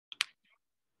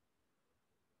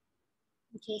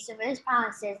Okay, so for this problem,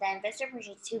 it says that investor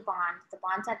purchased two bonds. The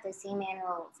bonds have the same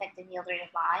annual effective yield rate of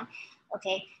Y.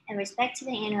 Okay, in respect to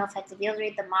the annual effective yield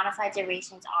rate, the modified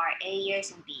durations are A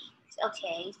years and B years.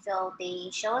 Okay, so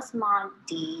they show us mod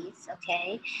Ds.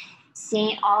 Okay,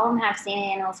 all of them have same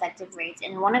annual effective rates,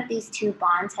 and one of these two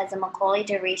bonds has a Macaulay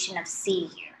duration of C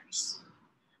years.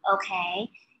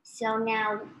 Okay, so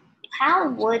now how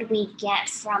would we get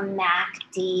from Mac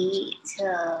D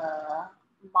to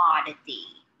mod D?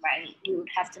 Right? We would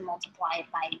have to multiply it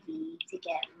by V to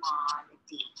get mod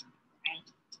D, right?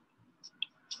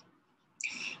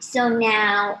 So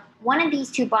now, one of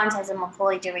these two bonds has a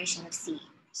Macaulay duration of C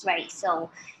years, right? So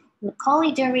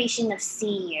Macaulay duration of C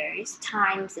years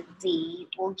times V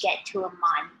will get to a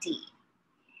mod D.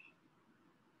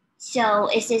 So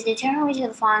it says determine which of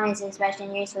the following is the expression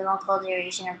in years for the Macaulay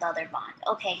duration of the other bond.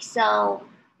 Okay, so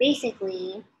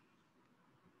basically,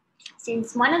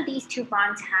 since one of these two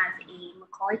bonds has a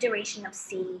Macaulay duration of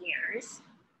C years,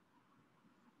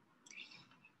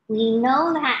 we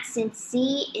know that since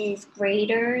C is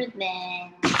greater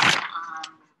than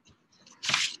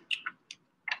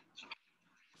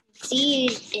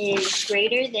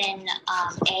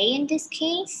A in this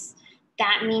case,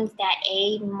 that means that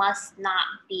A must not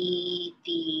be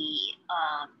the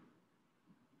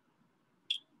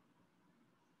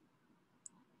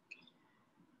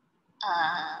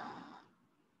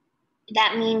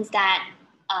that means that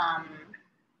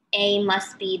A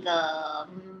must be the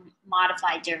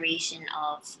modified duration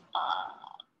of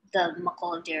the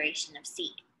Macaulay duration of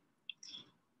C.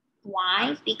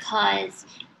 Why? Because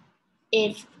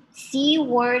if C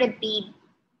were to be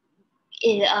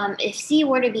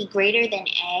greater than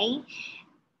A,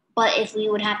 but if we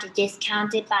would have to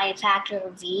discount it by a factor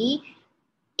of V,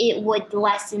 it would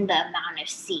lessen the amount of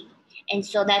C. And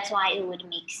so that's why it would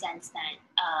make sense that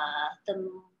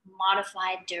the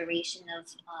modified duration of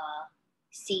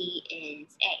C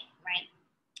is A, right?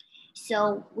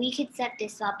 So we could set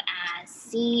this up as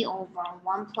C over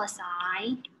 1 plus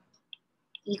I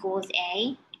equals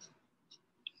A.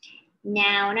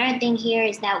 Now, another thing here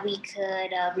is that we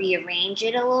could rearrange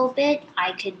it a little bit.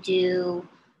 I could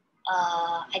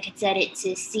set it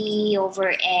to C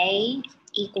over A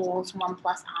equals 1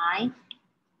 plus I,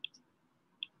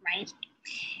 right?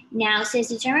 Now, it says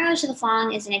determine which of the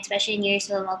following is an expression in years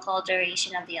for the Macaulay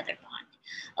duration of the other bond.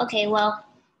 Okay, well,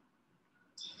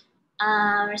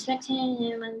 respecting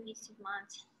these two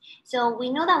bonds. So we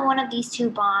know that one of these two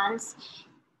bonds,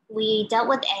 we dealt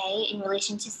with A in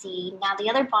relation to C. Now the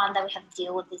other bond that we have to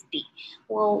deal with is B.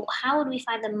 Well, how would we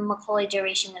find the Macaulay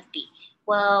duration of B?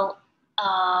 Well,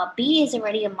 B is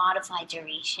already a modified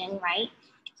duration, right?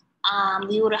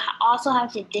 We would also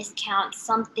have to discount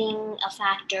something, a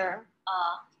factor.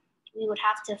 We would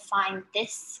have to find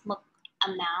this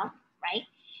amount, right?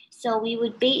 So we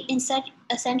would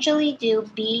essentially do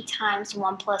B times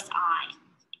 1 plus I,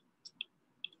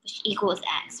 which equals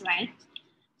X, right?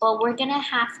 But we're gonna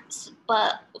have to,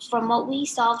 but from what we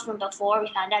solved from before, we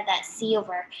found out that C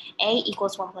over A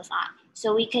equals 1 plus I.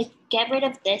 So we could get rid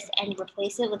of this and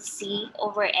replace it with C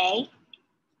over A.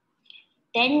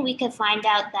 Then we could find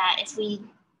out that if we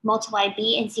multiply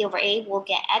B and C over A, we'll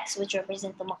get X, which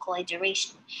represents the Macaulay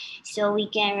duration. So we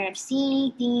get rid of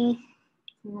C, D,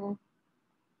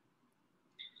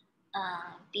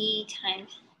 B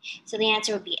times, so the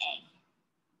answer would be A.